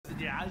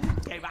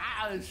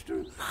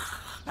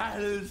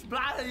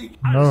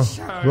No,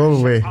 go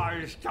away.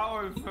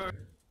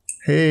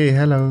 Hey,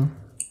 hello.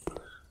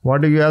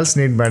 What do you else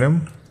need,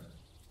 madam?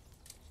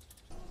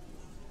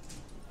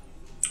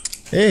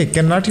 Hey,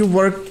 cannot you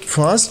work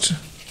fast?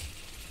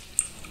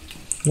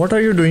 What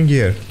are you doing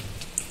here?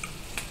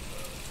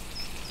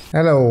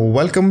 Hello,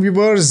 welcome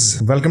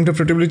viewers. Welcome to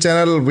FruityBlu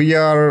channel. We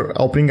are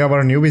opening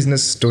our new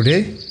business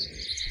today.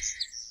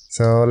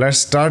 So let's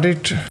start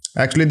it.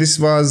 Actually, this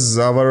was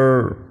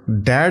our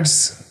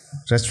dad's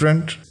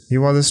restaurant. He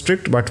was a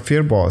strict but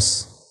fair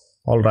boss.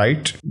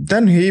 Alright.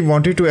 Then he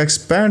wanted to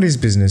expand his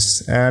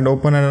business and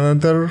open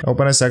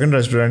a second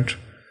restaurant.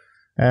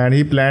 And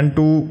he planned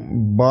to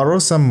borrow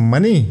some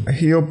money.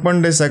 He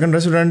opened a second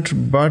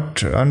restaurant,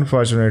 but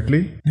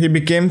unfortunately, he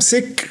became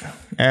sick.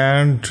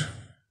 And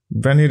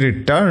when he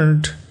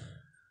returned,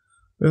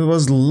 there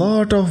was a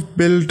lot of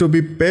bill to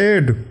be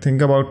paid.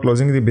 Think about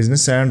closing the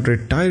business and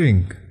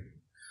retiring.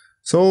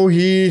 So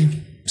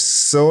he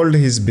sold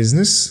his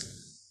business.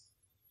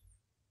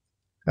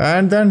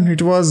 And then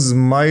it was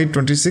my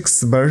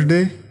 26th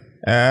birthday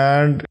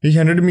and he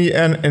handed me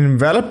an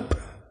envelope.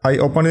 I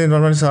opened it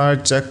and saw a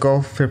check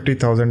of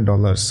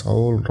 $50,000.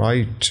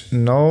 Alright,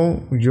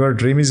 now your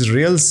dream is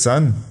real,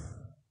 son.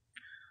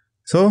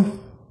 So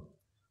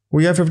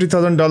we have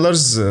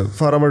 $50,000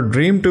 for our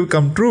dream to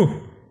come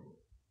true.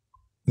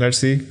 Let's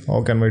see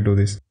how can we do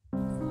this.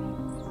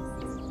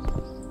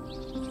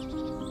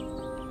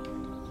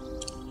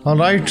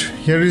 Alright,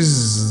 here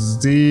is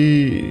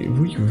the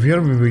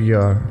where we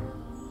are.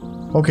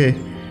 Okay,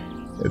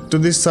 to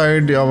this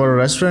side our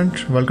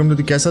restaurant. Welcome to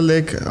the Castle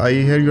Lake. I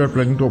hear you are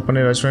planning to open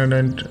a restaurant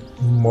and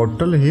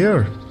motel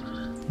here.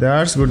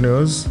 That's good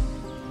news.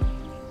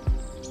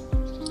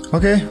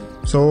 Okay,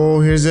 so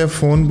here's a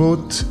phone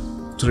booth,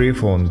 3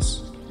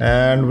 phones,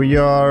 and we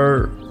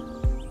are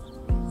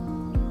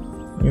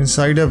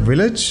inside a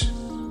village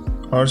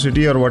or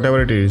city or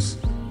whatever it is.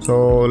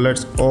 So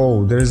let's,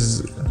 oh,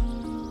 there's a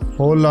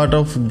whole lot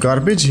of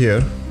garbage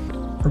here.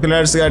 Okay,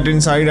 let's get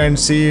inside and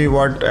see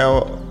what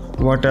else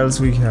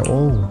we have.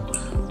 Oh,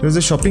 there's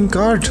a shopping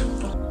cart.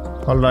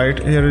 All right,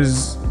 here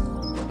is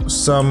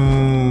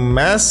some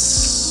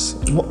mess.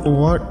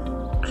 What?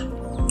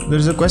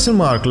 There's a question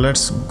mark.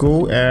 Let's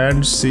go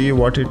and see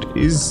what it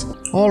is.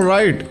 All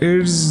right,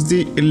 it's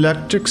the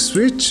electric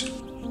switch.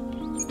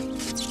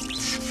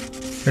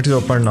 It is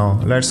open now.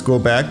 Let's go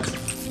back.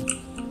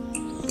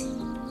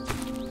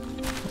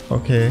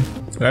 Okay,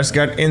 let's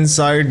get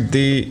inside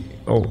the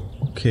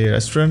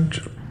restaurant.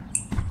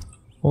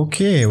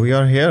 Okay, we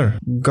are here.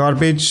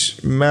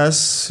 Garbage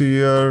mess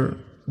here.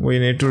 We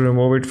need to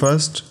remove it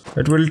first.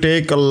 It will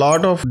take a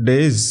lot of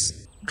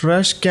days.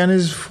 Trash can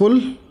is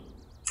full.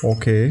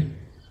 Okay.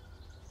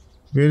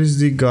 Where is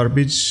the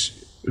garbage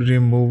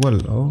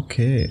removal?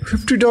 Okay.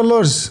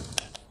 $50.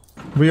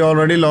 We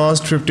already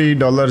lost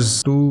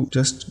 $50 to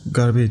just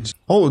garbage.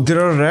 Oh,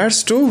 there are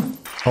rats too.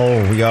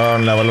 Oh, we are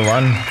on level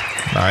 1.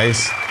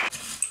 Nice.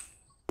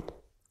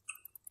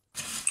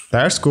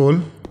 That's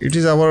cool. It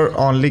is our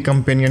only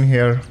companion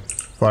here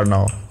for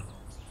now.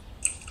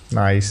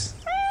 Nice.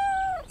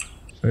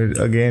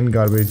 Again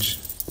garbage.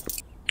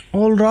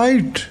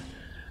 Alright.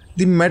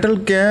 The metal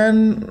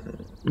can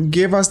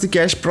gave us the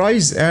cash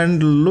prize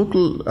and look,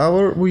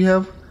 we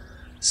have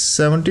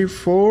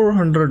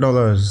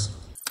 $7,400.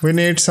 We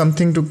need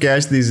something to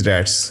catch these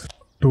rats.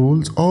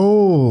 Tools.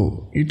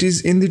 Oh, it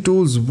is in the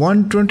tools.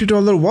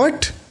 $120.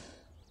 What?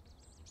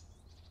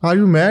 Are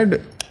you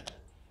mad?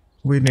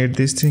 We need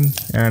this thing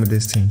and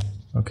this thing.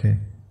 Okay.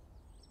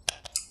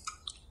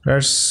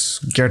 Let's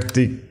get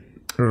the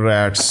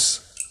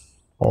rats.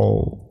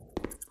 Oh.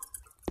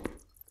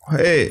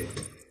 Hey.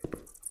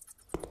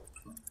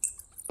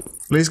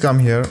 Please come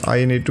here.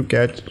 I need to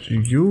catch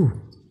you.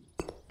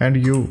 And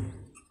you.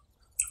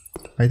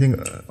 I think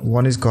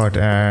one is caught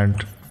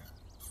and...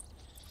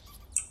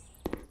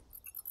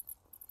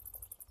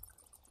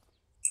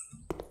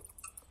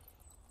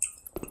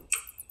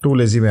 Too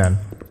lazy, man.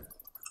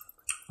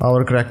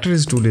 Our character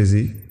is too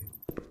lazy.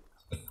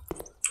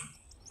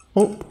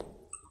 Oh.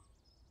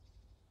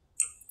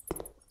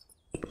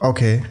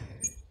 Okay.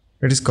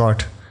 It is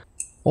caught.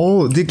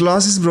 Oh, the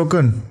glass is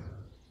broken.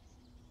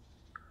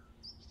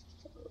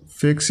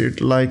 Fix it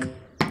like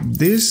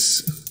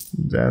this.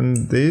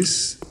 Then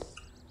this.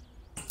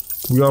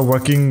 We are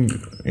working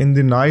in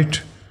the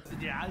night.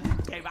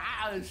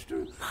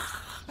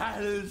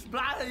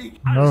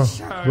 No,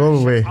 go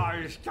away. Oh.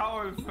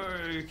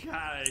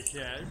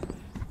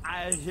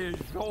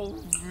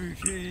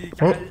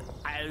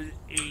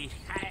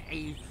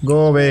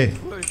 Go away.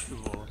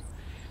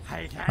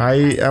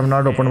 I have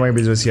not opened my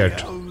business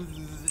yet.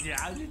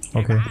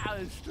 Okay.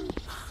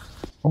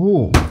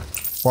 Oh,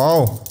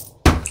 wow.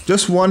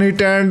 Just one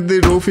hit and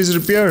the roof is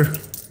repaired.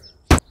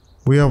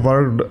 We have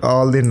worked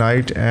all the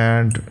night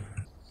and...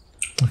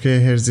 Okay,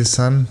 here's the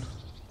sun.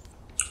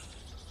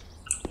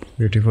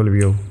 Beautiful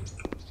view.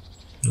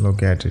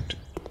 Look at it.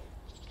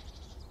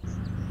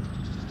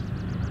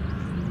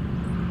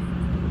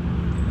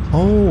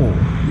 Oh,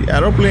 the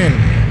aeroplane.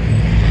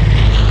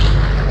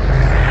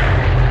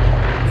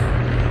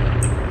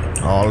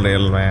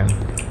 real, man.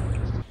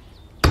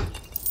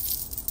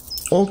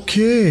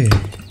 Okay.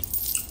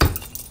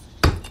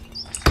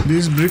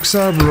 These bricks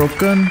are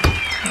broken.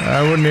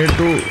 I would need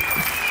to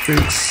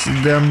fix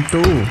them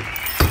too.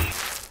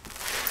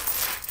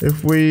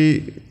 If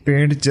we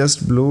paint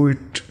just blue,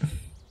 it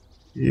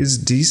is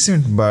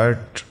decent,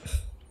 but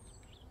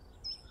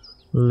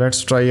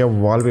let's try a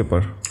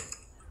wallpaper.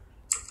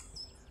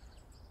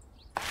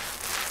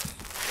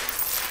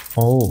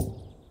 Oh,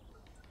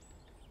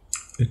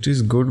 it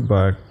is good,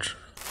 but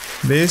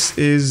this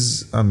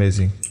is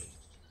amazing.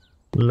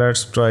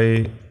 Let's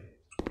try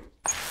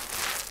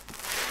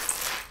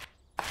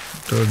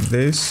to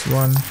this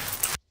one.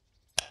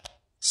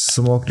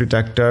 Smoke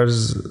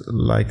detectors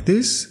like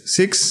this.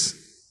 6.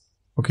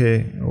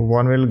 Okay,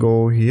 one will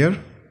go here.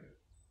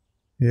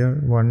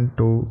 Here, 1,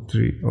 2,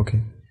 3.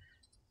 Okay,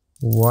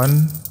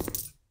 1,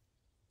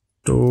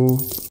 2.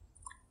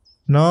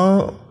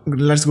 Now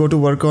let's go to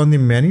work on the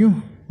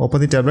menu. Open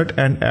the tablet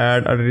and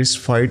add at least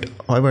 5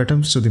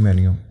 items to the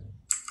menu.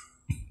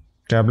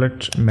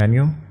 Tablet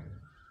menu.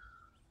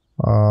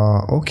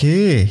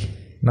 Okay,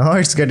 now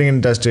it's getting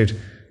interested.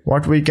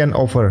 What we can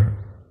offer?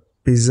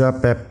 Pizza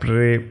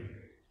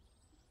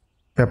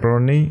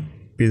pepperoni,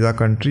 pizza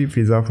country,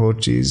 pizza 4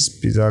 cheese,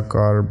 pizza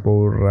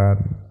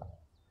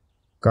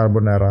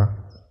carbonara,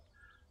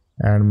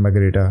 and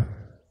margherita.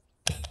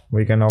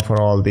 We can offer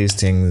all these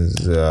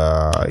things.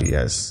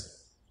 Yes.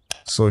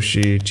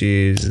 Sushi,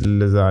 cheese,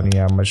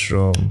 lasagna,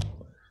 mushroom,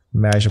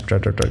 mashed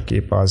potato,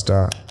 turkey,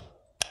 pasta.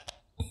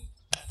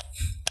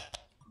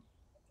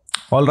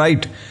 All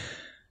right,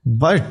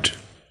 but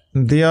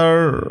they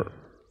are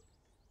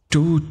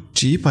too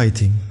cheap, I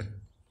think.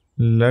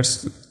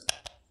 Let's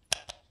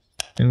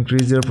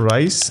increase their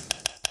price.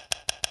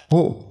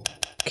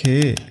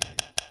 Okay.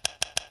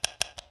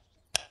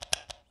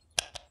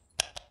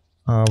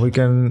 We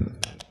can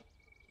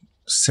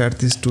set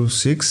this to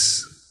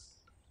 6.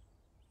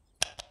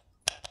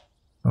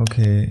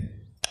 Okay.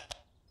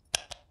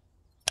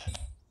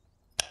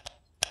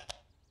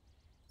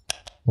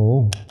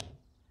 Oh,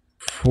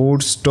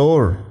 food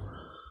store.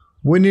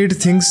 We need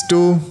things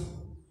to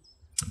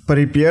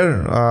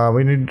prepare.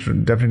 We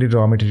need definitely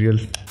raw material.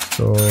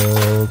 So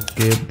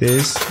okay,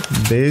 this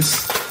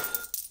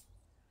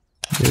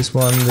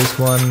one.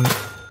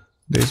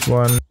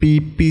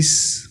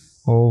 Peepies.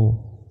 Oh,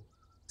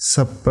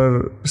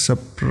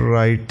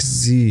 Sprite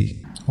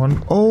Z.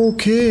 One.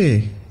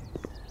 Okay.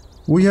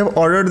 We have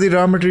ordered the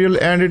raw material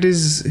and it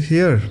is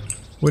here.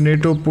 We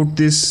need to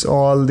put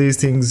all these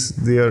things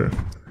there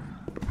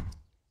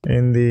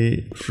in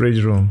the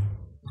fridge room.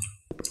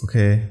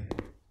 Okay,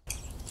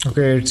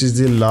 it is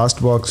the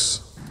last box.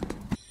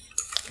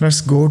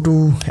 Let's go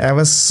to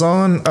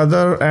Amazon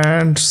other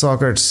and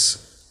sockets.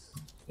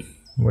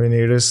 We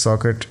need a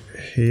socket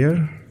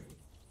here,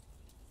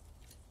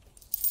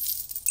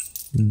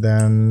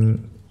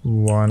 then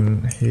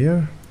one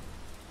here,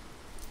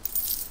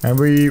 and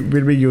we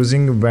will be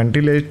using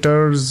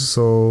ventilators,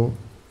 so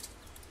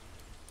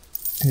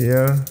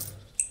here.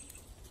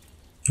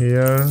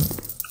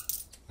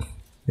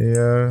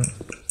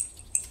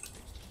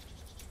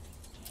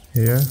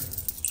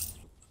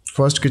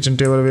 First kitchen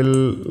table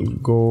will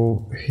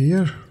go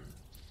here.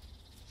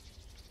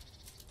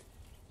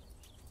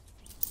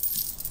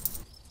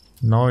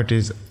 Now it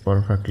is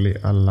perfectly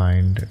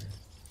aligned.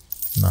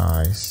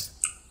 Nice.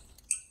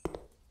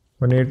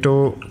 We need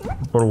to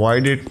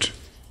provide it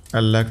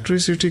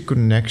electricity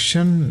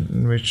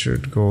connection, which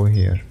should go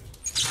here.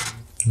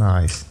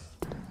 Nice.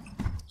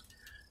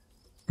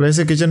 Place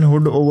a kitchen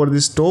hood over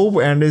the stove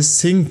and a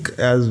sink,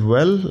 as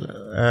well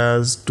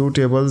as 2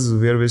 tables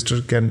where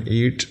visitor can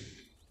eat.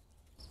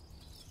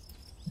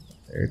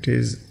 It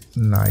is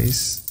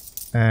nice,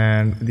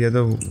 and the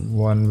other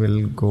one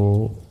will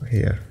go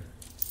here.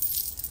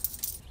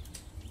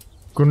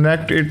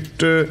 Connect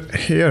it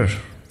here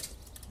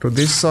to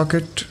this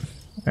socket,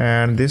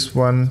 and this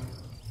one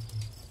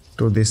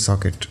to this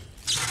socket.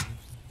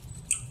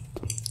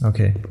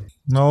 Okay,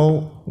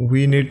 now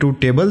we need 2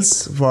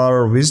 tables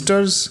for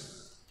visitors.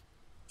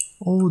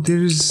 Oh,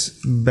 there is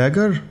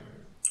beggar.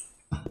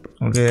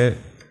 Okay,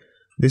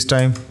 this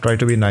time try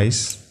to be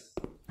nice.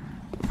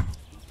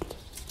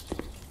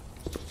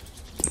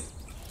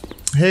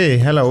 Hey,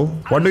 hello,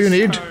 what do you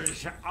need?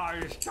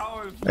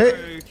 Hey,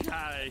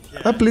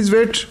 please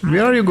wait.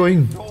 Where are you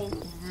going?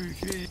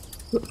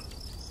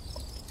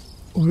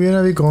 Where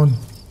are we gone?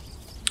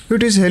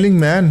 It is hailing,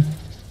 man.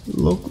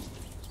 Look.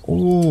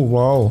 Oh,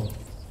 wow.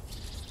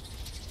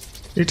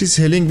 It is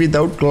hailing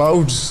without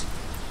clouds.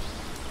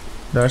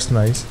 That's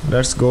nice.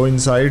 Let's go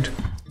inside.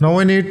 Now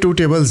I need 2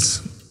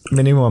 tables.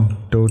 Minimum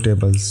 2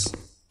 tables.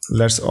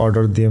 Let's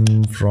order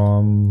them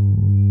from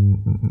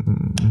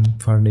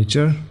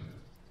furniture.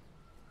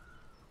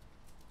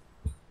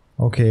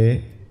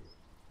 Okay.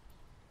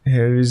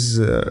 Here is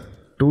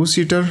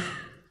 2-seater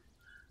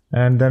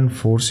and then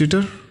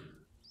 4-seater.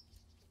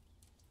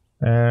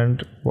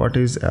 And what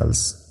is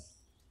else?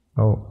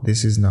 Oh,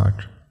 this is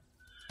not.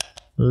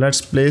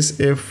 Let's place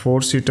a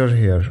 4-seater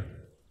here,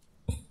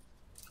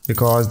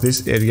 because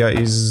this area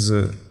is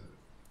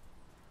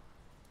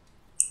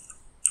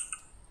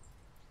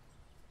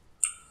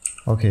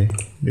Okay,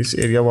 this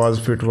area was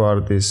fit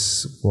for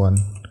this one.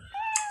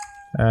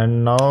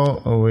 And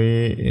now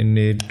we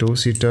need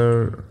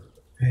two-seater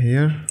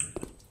here.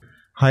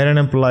 Hire an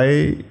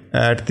employee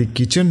at the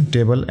kitchen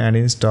table and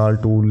install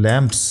 2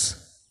 lamps.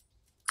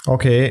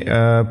 Okay,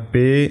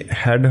 pay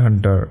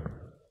headhunter.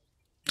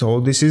 So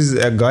this is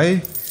a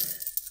guy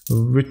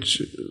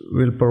which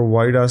will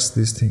provide us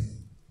this thing.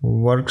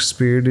 Work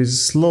speed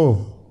is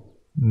slow.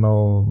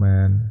 No,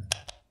 man.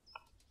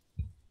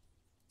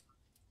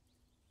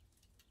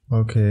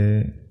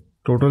 Okay,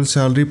 total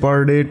salary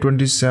per day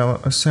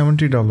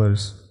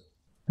 $70,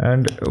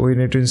 and we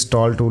need to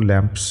install 2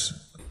 lamps.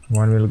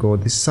 One will go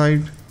this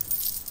side,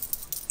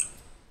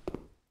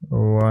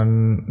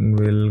 one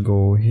will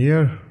go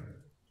here,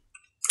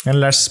 and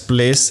let's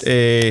place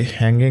a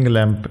hanging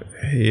lamp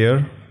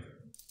here.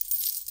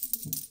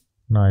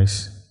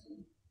 Nice.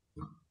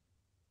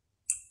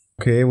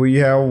 Okay, we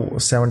have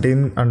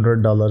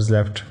 $1,700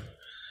 left.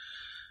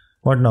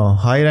 What now?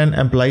 Hire an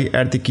employee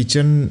at the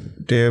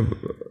kitchen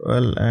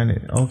table,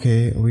 and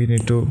okay, we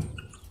need to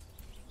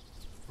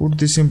put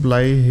this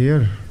employee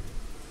here.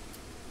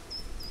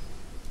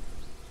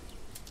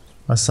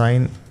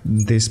 Assign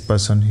this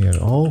person here.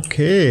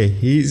 Okay,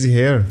 he's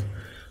here.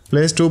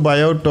 Place to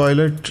buyout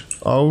toilet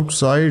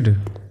outside.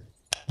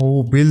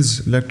 Oh,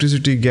 bills,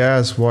 electricity,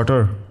 gas,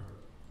 water.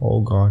 Oh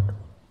god.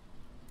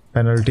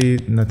 Penalty,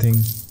 nothing.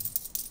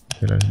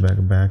 Okay, let's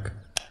back.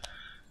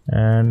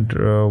 And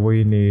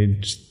we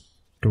need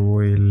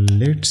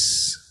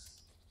toilets.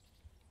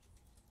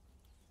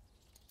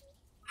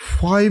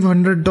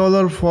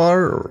 $500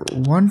 for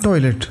one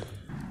toilet.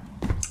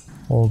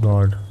 Oh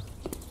god.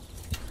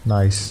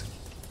 Nice.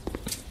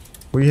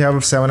 We have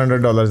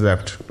 $700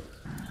 left.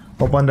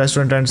 Open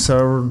restaurant and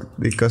serve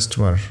the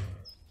customer.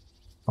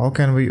 How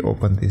can we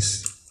open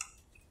this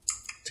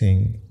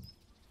thing?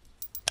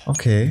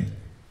 Okay.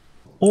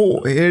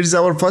 Oh, here's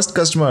our first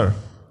customer.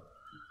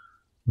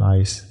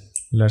 Nice.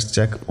 Let's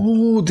check.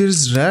 Oh,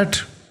 there's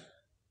rat.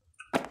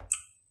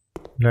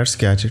 Let's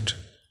catch it.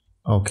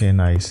 Okay,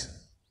 nice.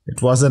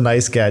 It was a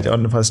nice catch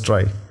on the first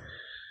try.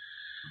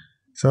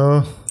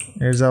 So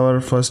here's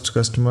our first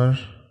customer,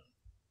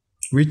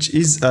 which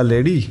is a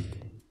lady.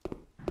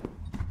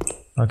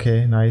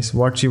 Okay, nice.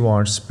 What she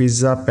wants?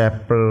 Pizza,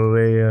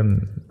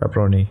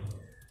 pepperoni.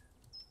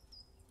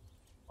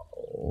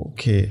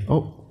 Okay.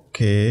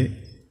 Okay.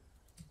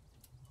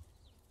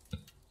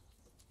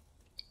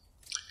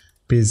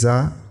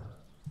 Pizza,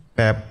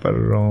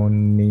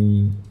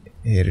 pepperoni.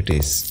 Here it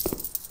is.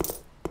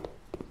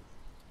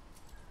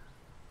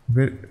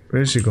 Where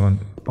is she gone?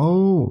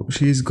 Oh,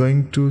 she is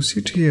going to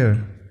sit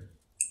here.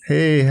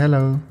 Hey,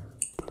 hello.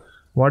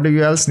 What do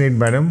you else need,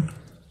 madam?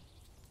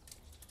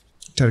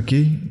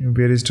 Turkey?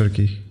 Where is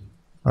turkey?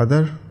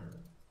 Other?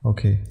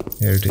 Okay,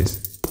 here it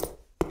is.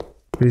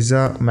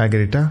 Pizza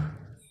margherita?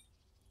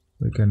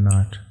 We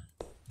cannot.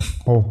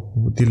 Oh,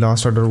 the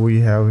last order we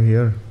have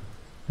here.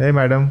 Hey,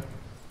 madam.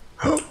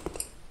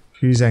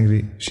 She is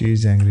angry. She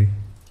is angry.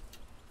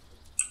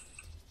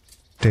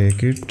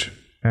 Take it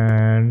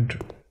and...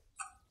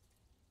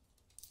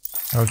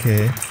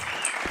 Okay.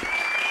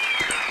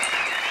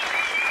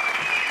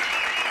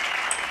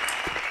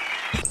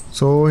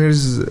 So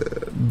here's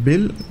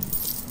bill.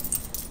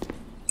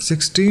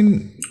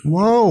 16.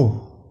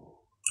 Wow.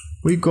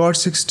 We got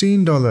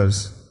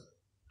 $16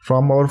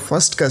 from our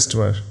first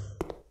customer.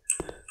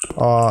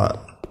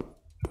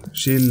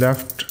 She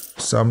left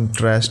some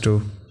trash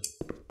too.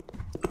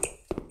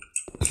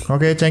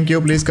 Okay, thank you.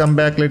 Please come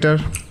back later.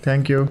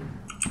 Thank you.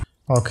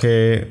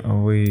 Okay,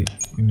 we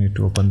need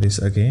to open this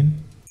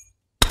again.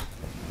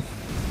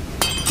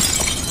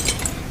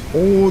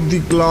 Oh, the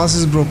glass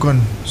is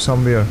broken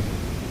somewhere.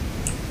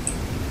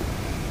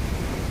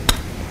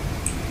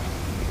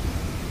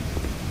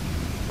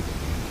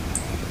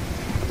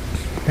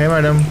 Hey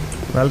madam,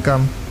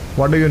 welcome.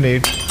 What do you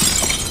need?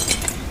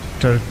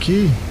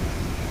 Turkey.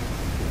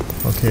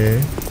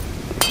 Okay.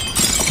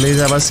 Please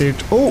have a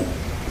seat. Oh,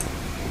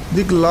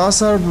 the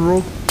glass are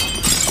broke.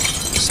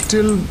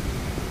 Still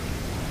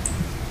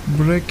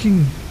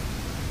breaking.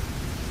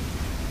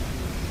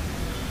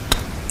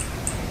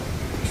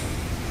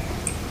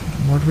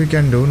 What we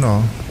can do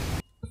now?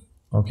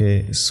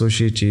 Okay,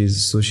 sushi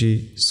cheese,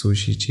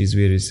 sushi cheese.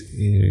 Where is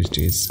here it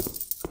is?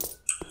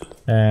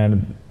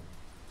 And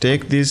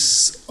take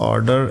this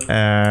order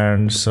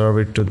and serve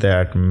it to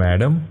that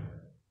madam.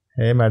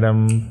 Hey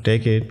madam,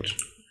 take it.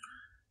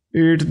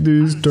 Eat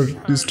this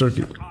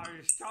turkey.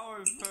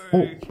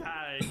 Oh,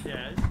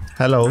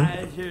 hello.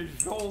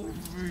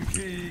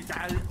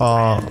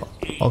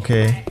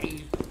 Okay.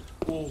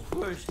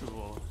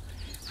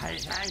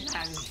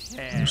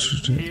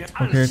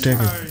 Okay, take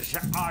it.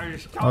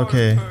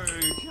 Okay,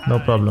 no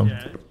problem.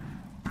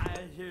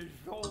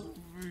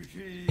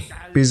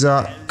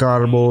 Pizza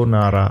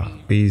carbonara.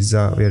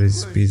 Pizza, where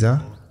is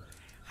pizza?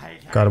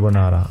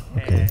 Carbonara.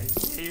 Okay.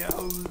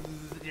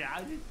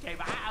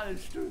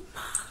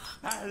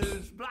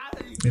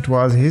 It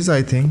was his,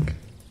 I think.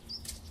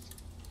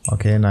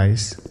 Okay,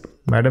 nice.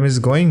 Madam is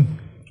going.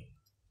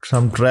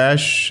 Some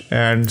trash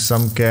and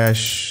some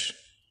cash.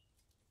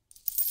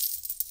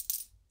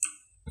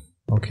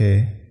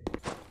 Okay,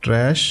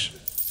 trash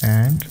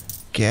and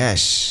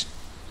cash.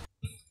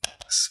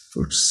 Let's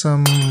put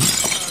some.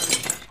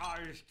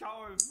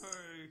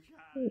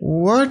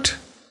 What?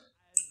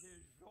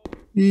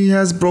 He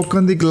has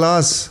broken the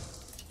glass.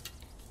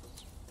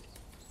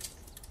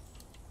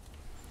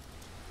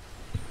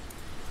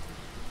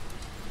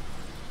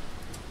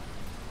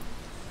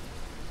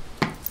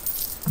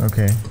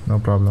 Okay, no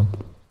problem.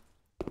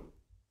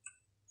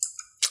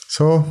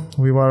 So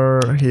we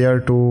were here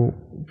to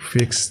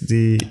fix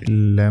the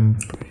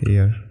lamp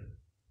here.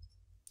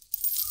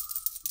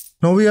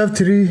 Now we have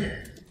 3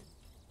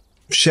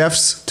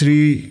 chefs,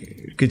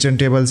 3 kitchen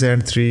tables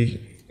and 3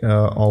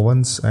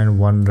 ovens and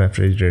 1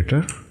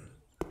 refrigerator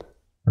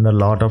and a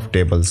lot of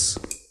tables.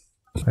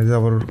 Is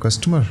our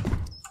customer?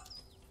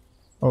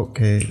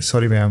 Okay,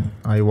 sorry ma'am,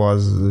 I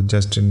was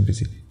just in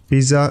busy.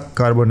 Pizza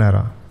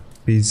carbonara.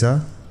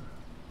 Pizza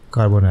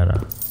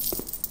carbonara.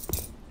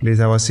 Please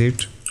have a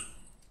seat.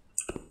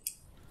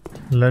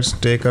 Let's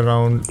take a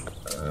round.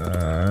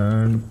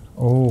 And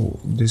oh,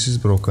 this is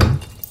broken.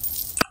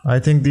 I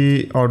think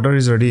the order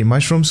is ready.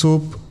 Mushroom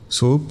soup.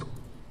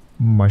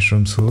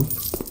 Mushroom soup.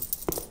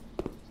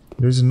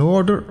 There is no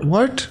order.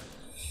 What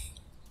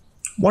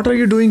are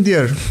you doing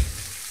there?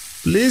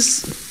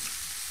 Please,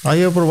 I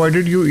have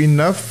provided you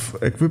enough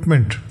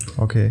equipment.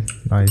 Okay,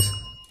 nice.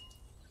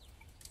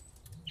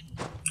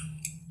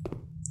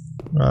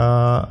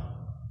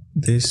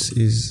 This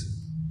is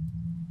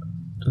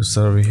to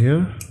serve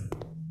here.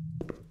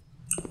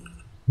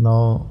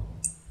 Now,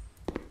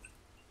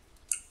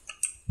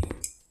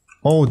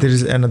 oh, there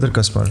is another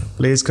customer.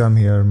 Please come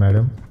here,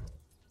 madam.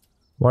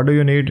 What do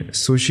you need?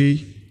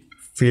 Sushi,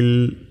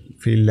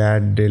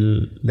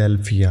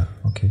 Philadelphia.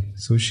 Okay,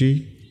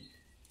 sushi.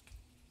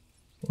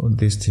 Oh,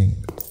 this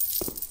thing.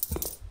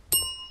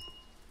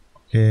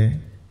 Okay.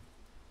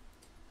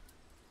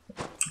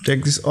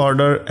 Take this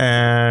order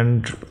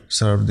and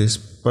serve this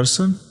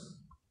person.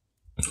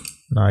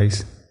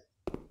 Nice.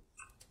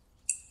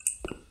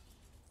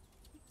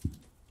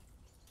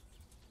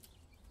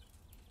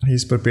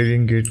 He's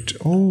preparing it.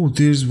 Oh,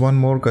 there's one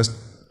more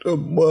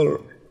customer.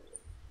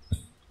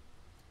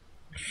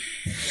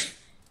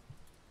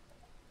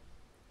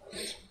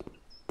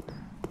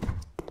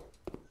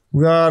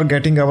 We are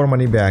getting our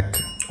money back.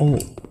 Oh,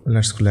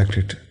 let's collect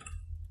it.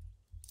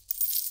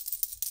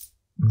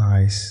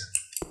 Nice.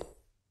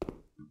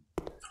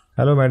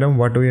 Hello madam,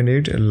 what do you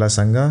need?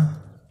 Lasanga.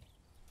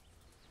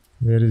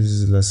 Where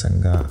is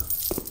lasanga?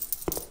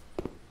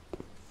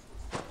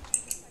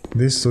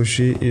 This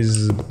sushi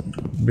is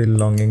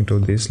belonging to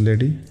this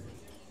lady.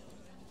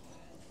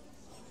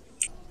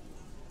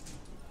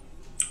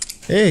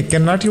 Hey,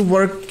 cannot you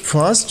work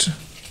fast?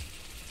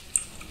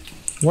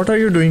 What are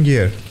you doing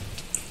here?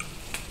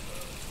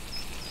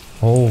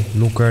 Oh,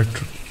 look at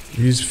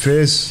his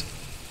face.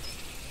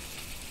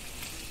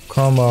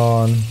 Come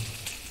on.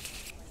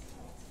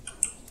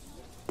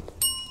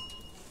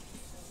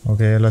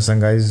 Okay, listen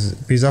guys,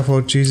 pizza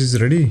for cheese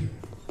is ready.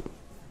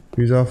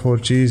 Pizza for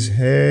cheese.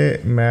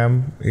 Hey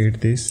ma'am, eat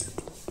this.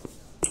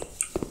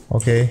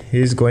 Okay,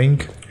 he is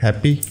going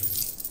happy.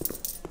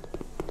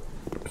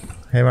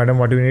 Hey madam,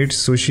 what do you need?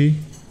 Sushi.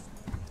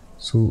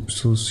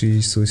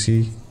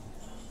 Sushi.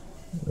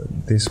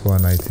 This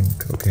one I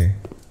think. Okay.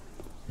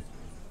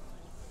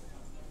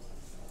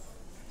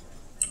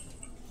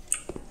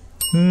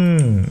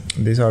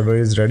 This order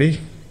is ready.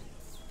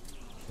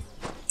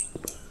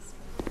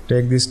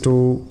 Take this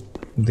to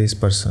this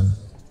person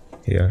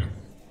here.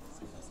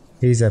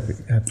 He is happy.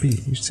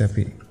 It's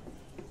happy.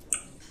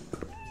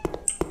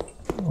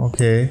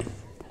 Okay.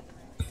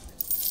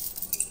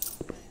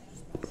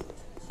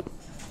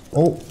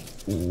 Oh,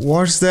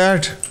 what's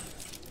that?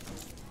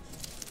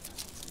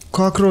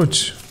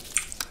 Cockroach.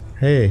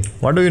 Hey,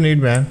 what do you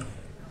need, man?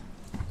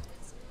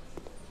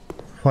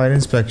 Fire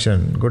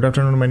inspection. Good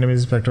afternoon, my name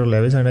is Inspector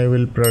Levis and I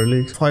will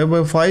probably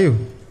 5x5.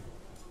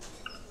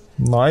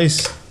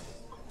 Nice.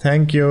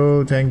 Thank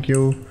you.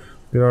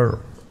 There are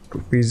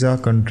pizza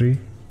country.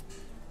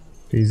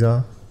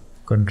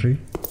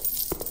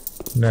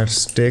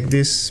 Let's take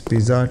this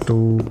pizza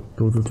to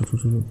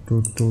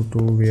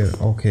where?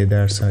 Okay,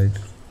 that side.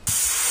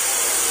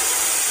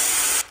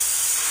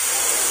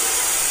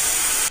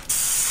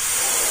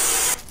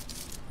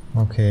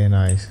 Okay,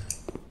 nice.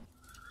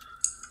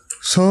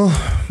 So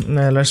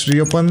let's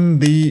reopen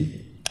the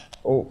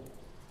go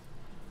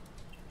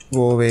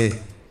away.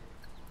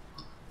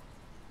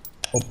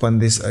 Open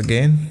this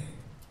again.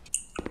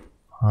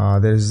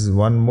 There is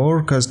one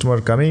more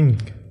customer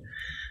coming.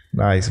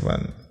 Nice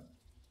one.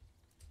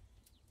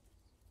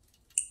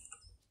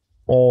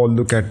 Oh,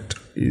 look at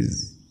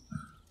his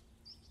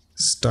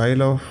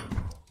style of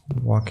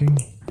walking.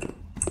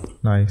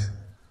 Nice.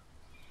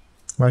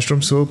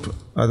 Mushroom soup.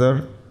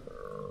 Other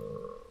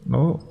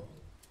no.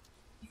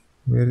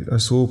 Where a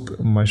soup?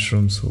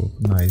 Mushroom soup.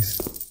 Nice.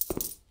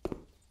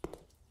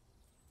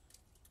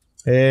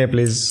 Hey,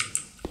 please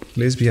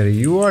be here.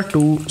 You are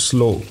too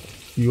slow.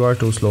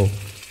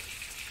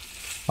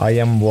 I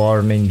am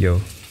warning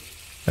you.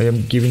 I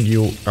am giving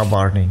you a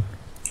warning.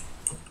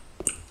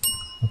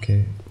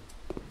 Okay.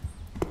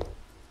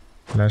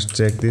 Let's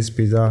check this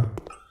pizza.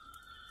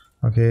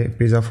 Okay,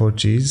 pizza 4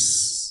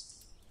 cheese.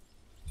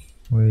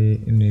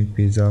 We need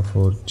pizza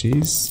 4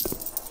 cheese.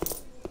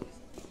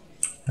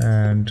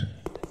 And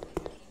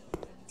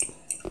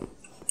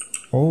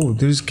oh,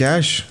 there is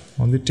cash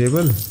on the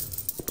table.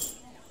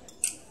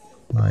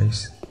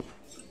 Nice.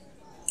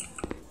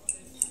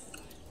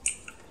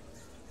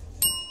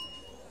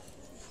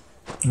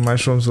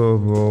 Mushroom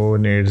soup. Oh,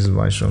 needs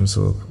mushroom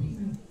soup.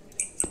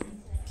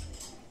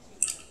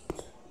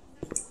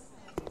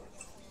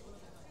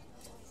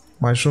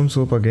 Mushroom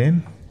soup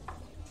again.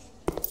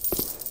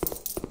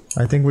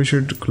 I think we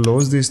should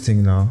close this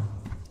thing now.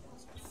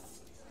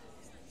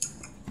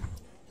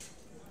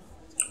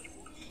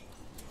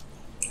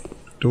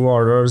 Two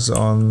orders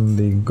on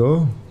the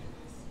go.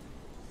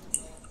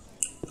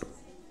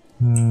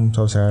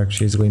 So sad.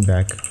 She's going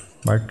back,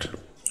 but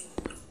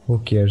who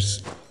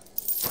cares?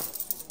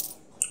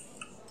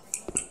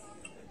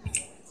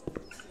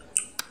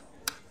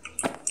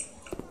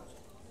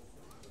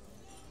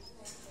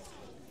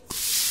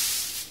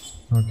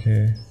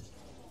 Okay.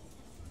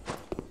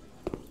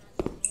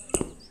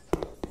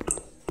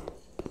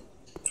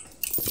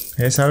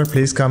 Hey sir,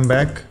 please come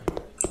back.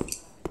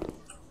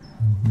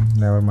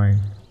 Never mind.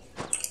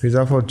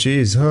 Pizza 4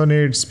 cheese. Who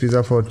needs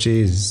pizza 4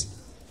 cheese?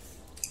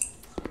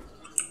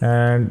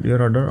 And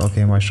your order?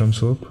 Okay, mushroom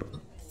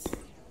soup.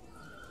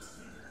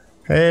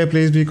 Hey,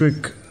 please be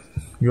quick.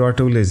 You are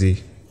too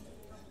lazy.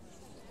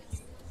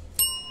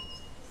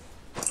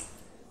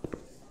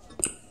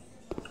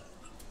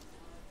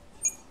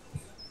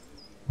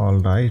 All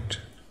right.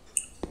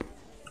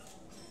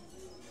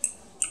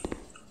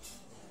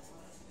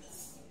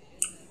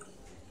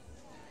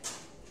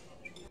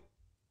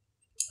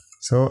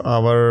 So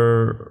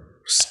our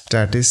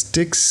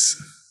statistics: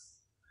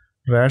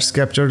 rats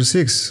captured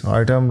 6,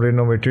 item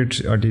renovated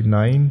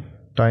 39,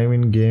 time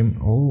in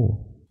game.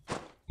 Oh,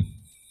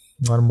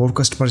 one more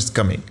customer is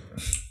coming.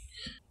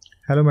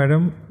 Hello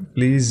madam,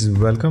 please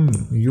welcome.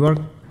 You are,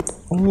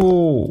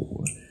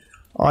 oh,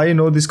 I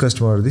know this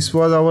customer. This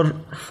was our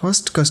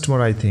first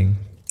customer, I think.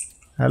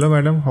 Hello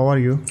madam, how are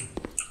you?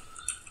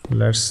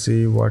 Let's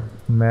see what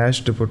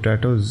mashed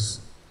potatoes.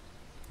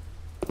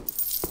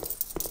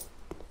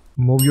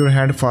 Move your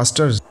hand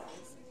faster.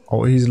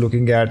 Oh, he's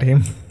looking at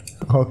him.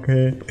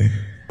 Okay,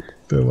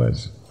 too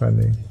much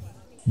funny.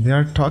 They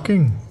are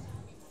talking.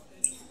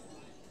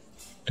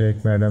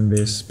 Take madam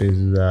this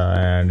pizza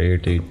and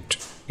eat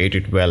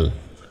it well.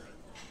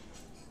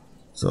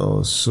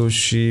 So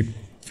sushi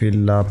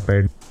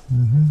filapet.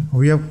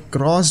 We have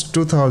crossed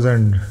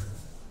 2000.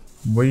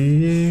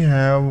 We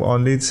have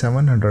only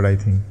 700, I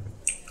think.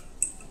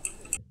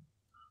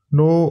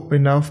 No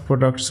enough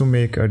products to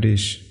make a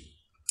dish.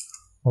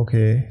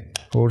 Okay,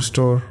 food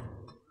store.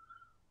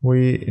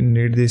 We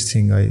need this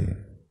thing.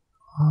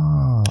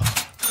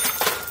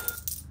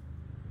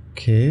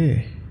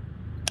 Okay.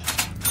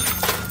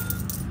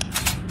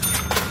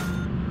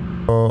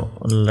 So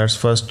let's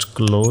first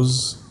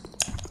close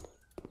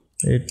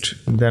it.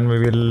 Then we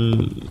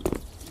will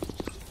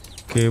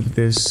keep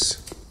these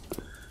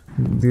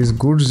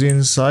goods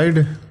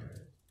inside.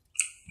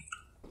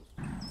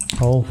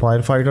 Oh,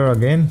 firefighter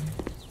again.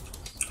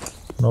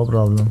 No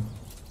problem.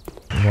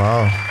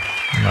 Wow,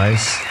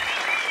 nice.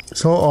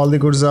 So all the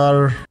goods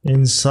are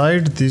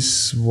inside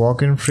this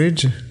walk-in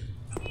fridge.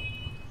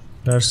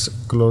 Let's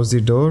close the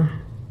door.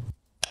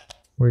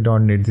 We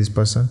don't need this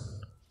person.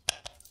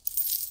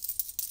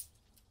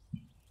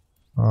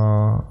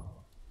 Don't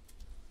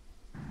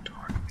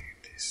need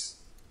this.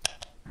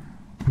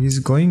 He's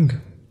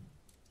going.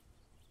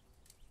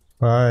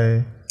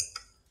 Bye.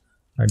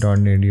 I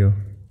don't need you.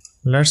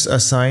 Let's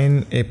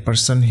assign a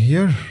person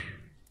here.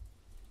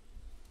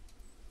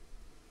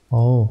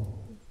 Oh.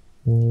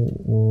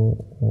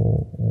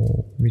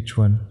 Which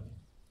one?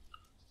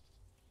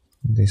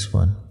 This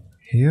one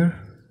here,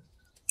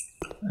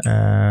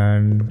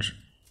 and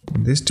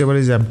this table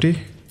is empty,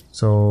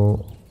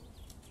 so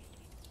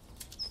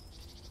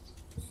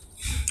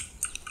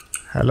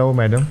hello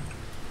madam,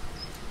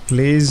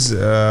 please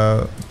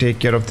take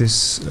care of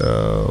this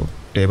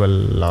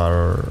table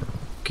or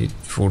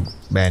food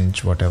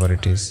bench, whatever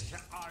it is.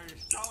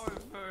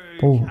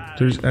 Oh,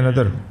 there's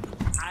another.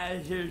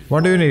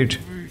 What do you need?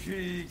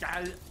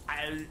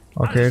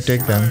 Okay,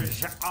 take them.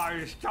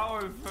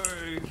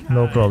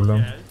 No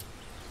problem.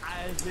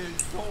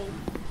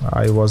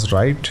 I was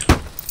right.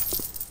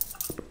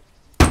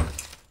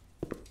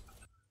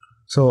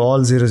 So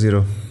all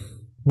 0-0.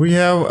 We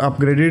have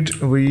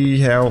upgraded. We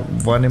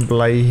have one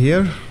employee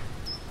here.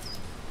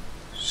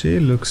 She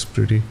looks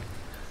pretty.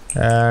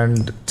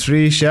 And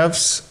 3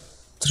 chefs,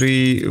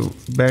 3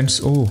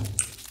 bench. Oh,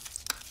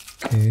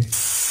 okay.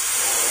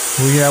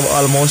 We have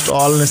almost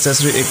all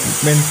necessary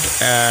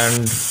equipment,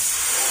 and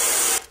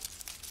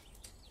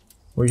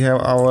we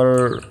have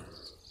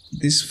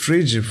this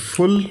fridge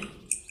full.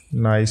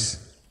 Nice.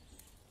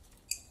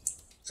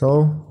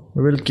 So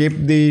we will keep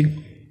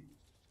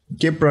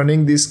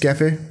running this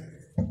cafe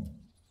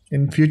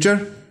in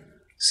future.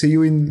 See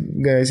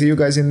you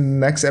guys in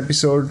next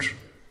episode.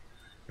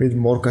 with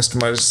more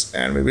customers,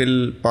 and we will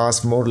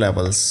pass more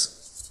levels.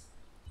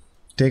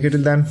 Take it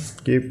till then.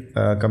 Keep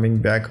coming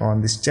back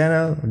on this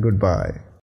channel. Goodbye.